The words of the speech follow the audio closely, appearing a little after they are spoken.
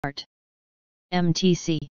Start.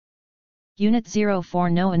 MTC. Unit 04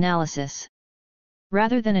 No Analysis.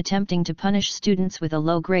 Rather than attempting to punish students with a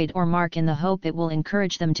low grade or mark in the hope it will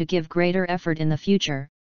encourage them to give greater effort in the future,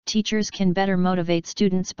 teachers can better motivate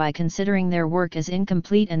students by considering their work as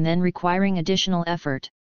incomplete and then requiring additional effort.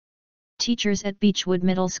 Teachers at Beechwood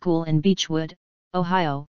Middle School in Beechwood,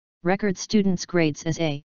 Ohio, record students' grades as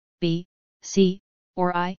A, B, C,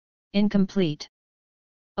 or I, incomplete.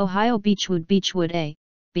 Ohio Beechwood A,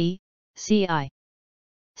 B, C, I.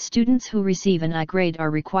 Students who receive an I grade are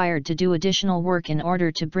required to do additional work in order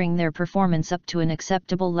to bring their performance up to an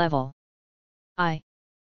acceptable level.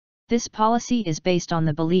 This policy is based on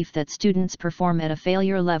the belief that students perform at a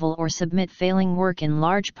failure level or submit failing work in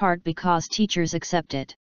large part because teachers accept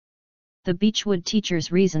it. The Beechwood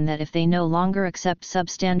teachers reason that if they no longer accept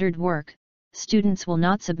substandard work, students will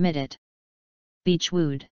not submit it.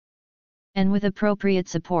 Beechwood. And with appropriate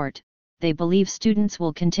support, they believe students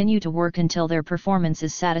will continue to work until their performance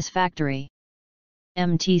is satisfactory.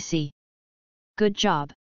 MTC. Good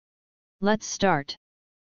job. Let's start.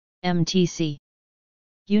 MTC.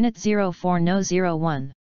 Unit 04 No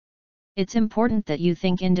 01. It's important that you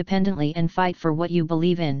think independently and fight for what you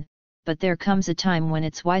believe in, but there comes a time when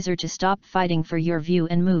it's wiser to stop fighting for your view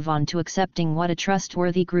and move on to accepting what a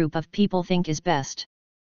trustworthy group of people think is best.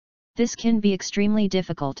 This can be extremely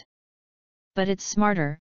difficult. But it's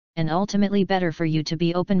smarter, and ultimately better for you to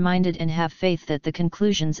be open-minded and have faith that the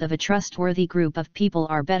conclusions of a trustworthy group of people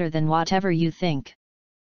are better than whatever you think.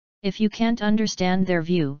 If you can't understand their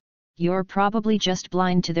view, you're probably just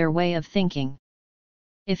blind to their way of thinking.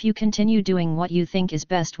 If you continue doing what you think is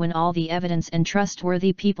best when all the evidence and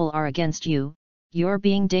trustworthy people are against you, you're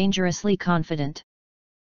being dangerously confident.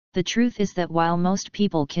 The truth is that while most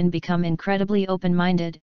people can become incredibly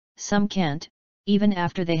open-minded, some can't, even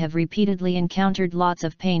after they have repeatedly encountered lots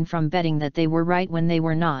of pain from betting that they were right when they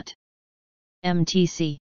were not.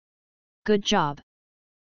 MTC. Good job.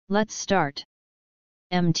 Let's start.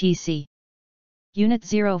 MTC. Unit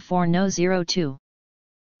 04 No 02.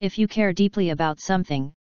 If you care deeply about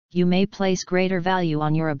something, you may place greater value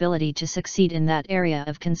on your ability to succeed in that area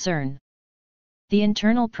of concern. The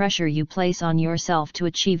internal pressure you place on yourself to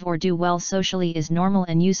achieve or do well socially is normal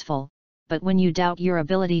and useful, but when you doubt your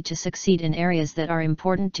ability to succeed in areas that are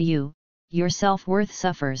important to you, your self-worth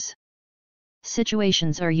suffers.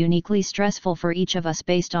 Situations are uniquely stressful for each of us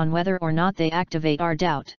based on whether or not they activate our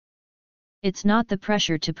doubt. It's not the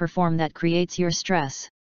pressure to perform that creates your stress.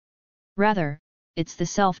 Rather, it's the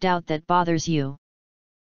self-doubt that bothers you.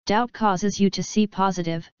 Doubt causes you to see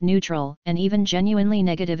positive, neutral, and even genuinely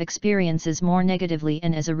negative experiences more negatively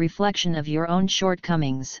and as a reflection of your own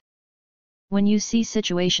shortcomings. When you see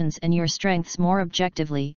situations and your strengths more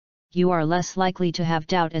objectively, you are less likely to have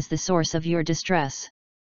doubt as the source of your distress.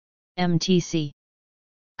 MTC.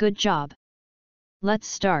 Good job. Let's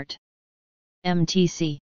start.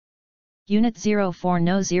 MTC. Unit 04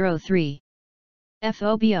 No 03.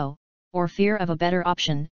 FOBO, or fear of a better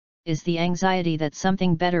option, is the anxiety that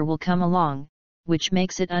something better will come along, which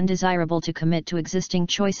makes it undesirable to commit to existing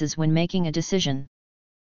choices when making a decision.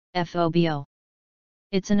 FOBO.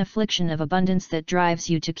 It's an affliction of abundance that drives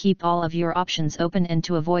you to keep all of your options open and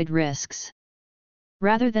to avoid risks.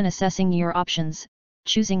 Rather than assessing your options,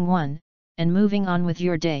 choosing one, and moving on with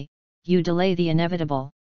your day, you delay the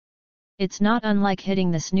inevitable. It's not unlike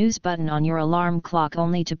hitting the snooze button on your alarm clock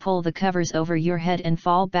only to pull the covers over your head and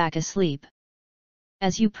fall back asleep.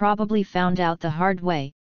 As you probably found out the hard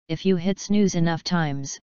way, if you hit snooze enough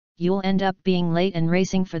times, you'll end up being late and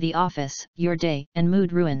racing for the office, your day, and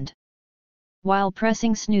mood ruined. While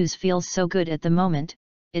pressing snooze feels so good at the moment,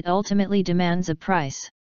 it ultimately demands a price.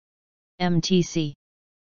 MTC.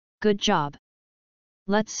 Good job.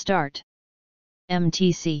 Let's start.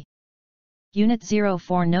 MTC. Unit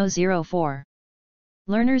 04 No 04.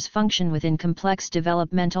 Learners function within complex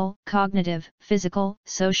developmental, cognitive, physical,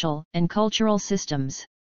 social, and cultural systems.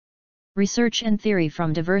 Research and theory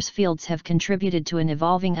from diverse fields have contributed to an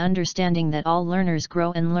evolving understanding that all learners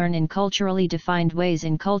grow and learn in culturally defined ways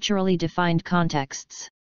in culturally defined contexts.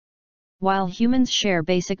 While humans share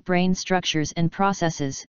basic brain structures and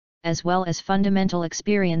processes, as well as fundamental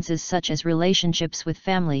experiences such as relationships with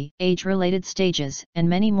family, age-related stages, and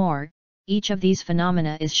many more, each of these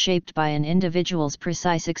phenomena is shaped by an individual's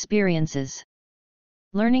precise experiences.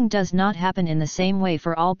 Learning does not happen in the same way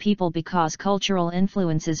for all people because cultural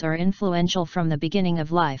influences are influential from the beginning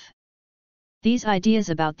of life. These ideas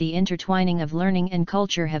about the intertwining of learning and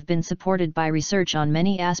culture have been supported by research on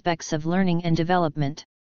many aspects of learning and development.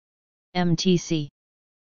 MTC.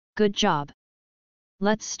 Good job.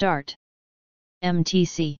 Let's start.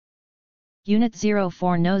 MTC. Unit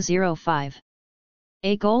 04 No 05.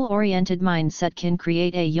 A goal-oriented mindset can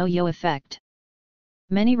create a yo-yo effect.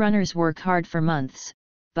 Many runners work hard for months,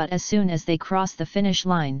 but as soon as they cross the finish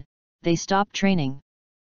line, they stop training.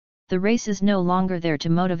 The race is no longer there to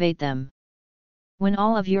motivate them. When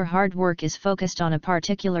all of your hard work is focused on a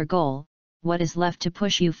particular goal, what is left to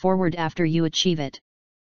push you forward after you achieve it?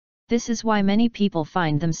 This is why many people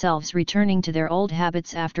find themselves returning to their old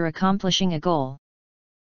habits after accomplishing a goal.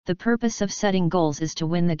 The purpose of setting goals is to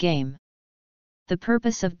win the game. The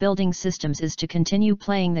purpose of building systems is to continue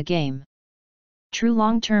playing the game. True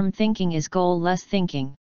long-term thinking is goal-less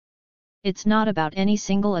thinking. It's not about any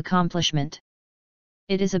single accomplishment.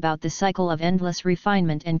 It is about the cycle of endless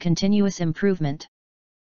refinement and continuous improvement.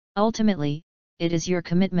 Ultimately, it is your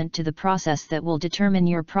commitment to the process that will determine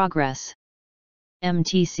your progress.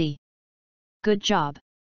 MTC. Good job.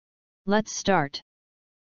 Let's start.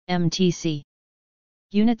 MTC.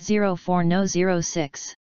 Unit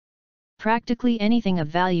 04-06. Practically anything of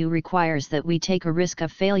value requires that we take a risk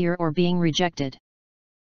of failure or being rejected.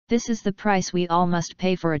 This is the price we all must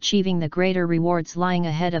pay for achieving the greater rewards lying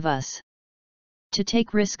ahead of us. To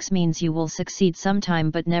take risks means you will succeed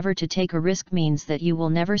sometime, but never to take a risk means that you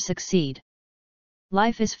will never succeed.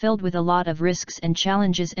 Life is filled with a lot of risks and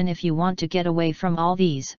challenges, and if you want to get away from all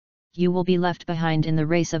these, you will be left behind in the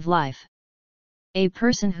race of life. A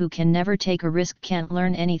person who can never take a risk can't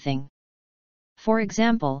learn anything. For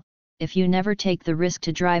example, if you never take the risk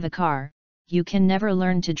to drive a car, you can never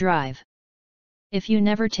learn to drive. If you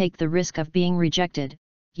never take the risk of being rejected,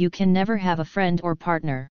 you can never have a friend or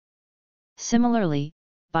partner. Similarly,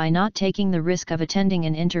 by not taking the risk of attending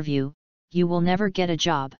an interview, you will never get a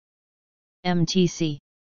job. MTC.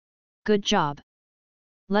 Good job.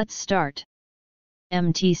 Let's start.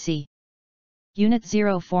 MTC. Unit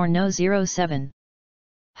 04-07.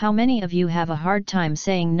 How many of you have a hard time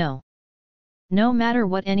saying no? No matter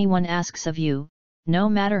what anyone asks of you, no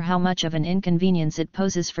matter how much of an inconvenience it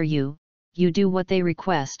poses for you, you do what they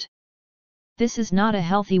request. This is not a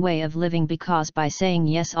healthy way of living, because by saying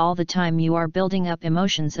yes all the time you are building up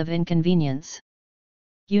emotions of inconvenience.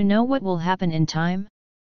 You know what will happen in time?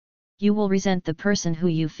 You will resent the person who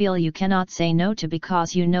you feel you cannot say no to,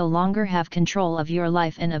 because you no longer have control of your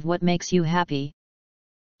life and of what makes you happy.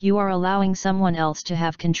 You are allowing someone else to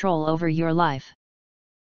have control over your life.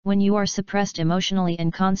 When you are suppressed emotionally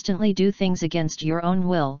and constantly do things against your own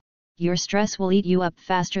will, your stress will eat you up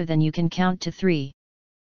faster than you can count to 3.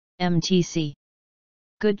 MTC.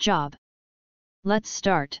 Good job. Let's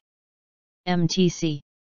start. MTC.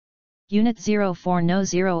 Unit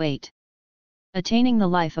 04-08. Attaining the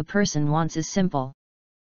life a person wants is simple.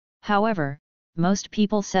 However, most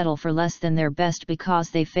people settle for less than their best because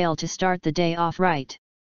they fail to start the day off right.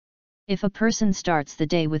 If a person starts the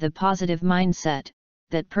day with a positive mindset,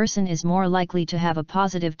 that person is more likely to have a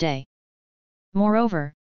positive day.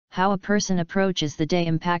 Moreover, how a person approaches the day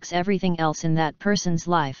impacts everything else in that person's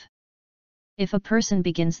life. If a person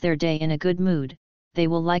begins their day in a good mood, they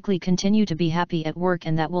will likely continue to be happy at work,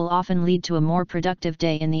 and that will often lead to a more productive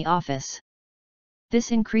day in the office.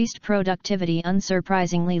 This increased productivity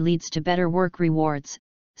unsurprisingly leads to better work rewards,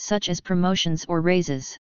 such as promotions or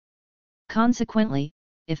raises. Consequently,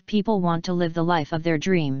 if people want to live the life of their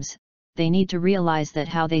dreams, they need to realize that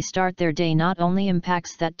how they start their day not only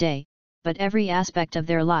impacts that day, but every aspect of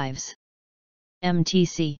their lives.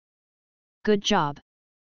 MTC. Good job.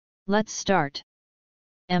 Let's start.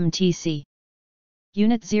 MTC.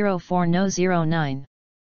 Unit 04-09.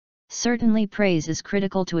 Certainly praise is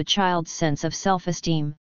critical to a child's sense of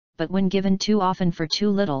self-esteem, but when given too often for too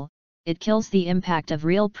little, it kills the impact of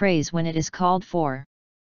real praise when it is called for.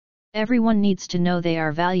 Everyone needs to know they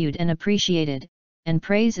are valued and appreciated, and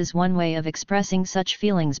praise is one way of expressing such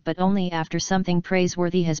feelings, but only after something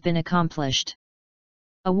praiseworthy has been accomplished.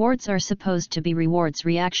 Awards are supposed to be rewards,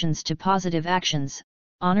 reactions to positive actions,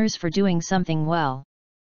 honors for doing something well.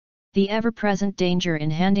 The ever-present danger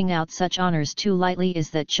in handing out such honors too lightly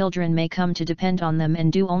is that children may come to depend on them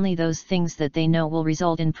and do only those things that they know will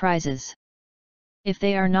result in prizes. If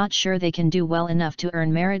they are not sure they can do well enough to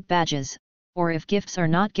earn merit badges, or if gifts are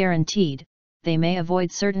not guaranteed, they may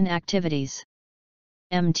avoid certain activities.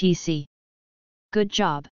 MTC. Good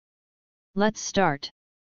job. Let's start.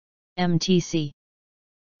 MTC.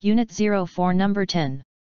 Unit 04 Number 10.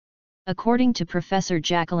 According to Professor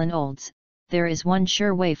Jacqueline Olds, there is one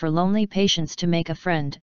sure way for lonely patients to make a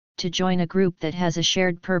friend: to join a group that has a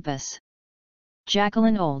shared purpose.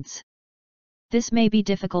 Jacqueline Olds. This may be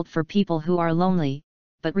difficult for people who are lonely,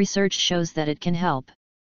 but research shows that it can help.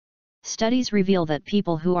 Studies reveal that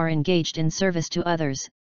people who are engaged in service to others,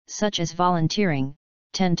 such as volunteering,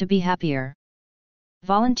 tend to be happier.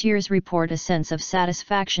 Volunteers report a sense of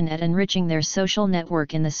satisfaction at enriching their social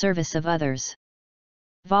network in the service of others.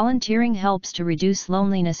 Volunteering helps to reduce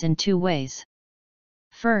loneliness in two ways.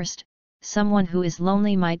 First, someone who is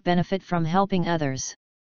lonely might benefit from helping others.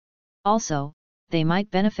 Also, they might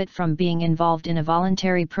benefit from being involved in a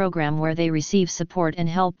voluntary program where they receive support and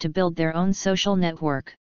help to build their own social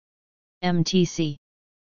network. MTC.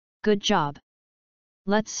 Good job.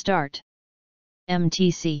 Let's start.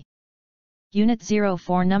 MTC. Unit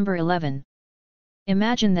 04 Number 11.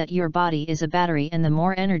 Imagine that your body is a battery, and the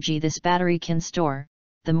more energy this battery can store,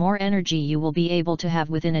 the more energy you will be able to have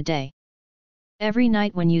within a day. Every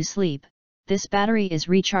night when you sleep, this battery is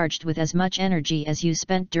recharged with as much energy as you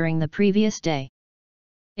spent during the previous day.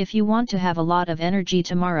 If you want to have a lot of energy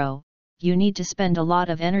tomorrow, you need to spend a lot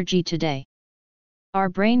of energy today. Our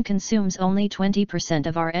brain consumes only 20%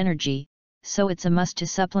 of our energy, so it's a must to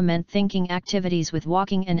supplement thinking activities with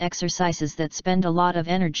walking and exercises that spend a lot of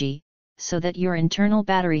energy, so that your internal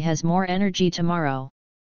battery has more energy tomorrow.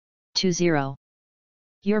 20.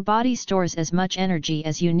 Your body stores as much energy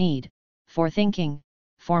as you need, for thinking,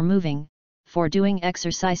 for moving, for doing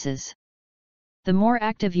exercises. The more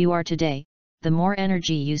active you are today, the more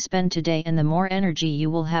energy you spend today and the more energy you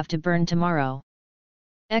will have to burn tomorrow.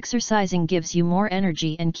 Exercising gives you more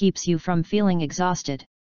energy and keeps you from feeling exhausted.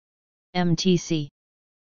 MTC.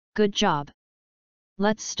 Good job.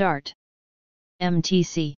 Let's start.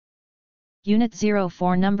 MTC. Unit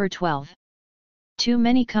 04 Number 12. Too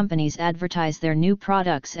many companies advertise their new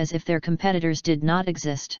products as if their competitors did not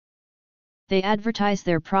exist. They advertise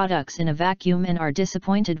their products in a vacuum and are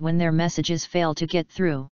disappointed when their messages fail to get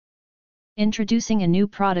through. Introducing a new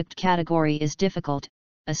product category is difficult,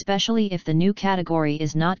 especially if the new category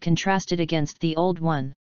is not contrasted against the old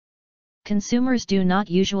one. Consumers do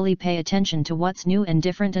not usually pay attention to what's new and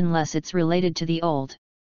different unless it's related to the old.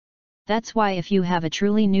 That's why if you have a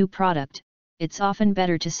truly new product, it's often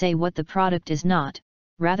better to say what the product is not,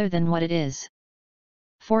 rather than what it is.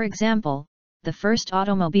 For example, the first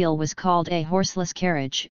automobile was called a horseless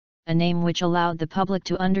carriage, a name which allowed the public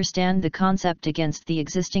to understand the concept against the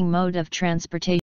existing mode of transportation.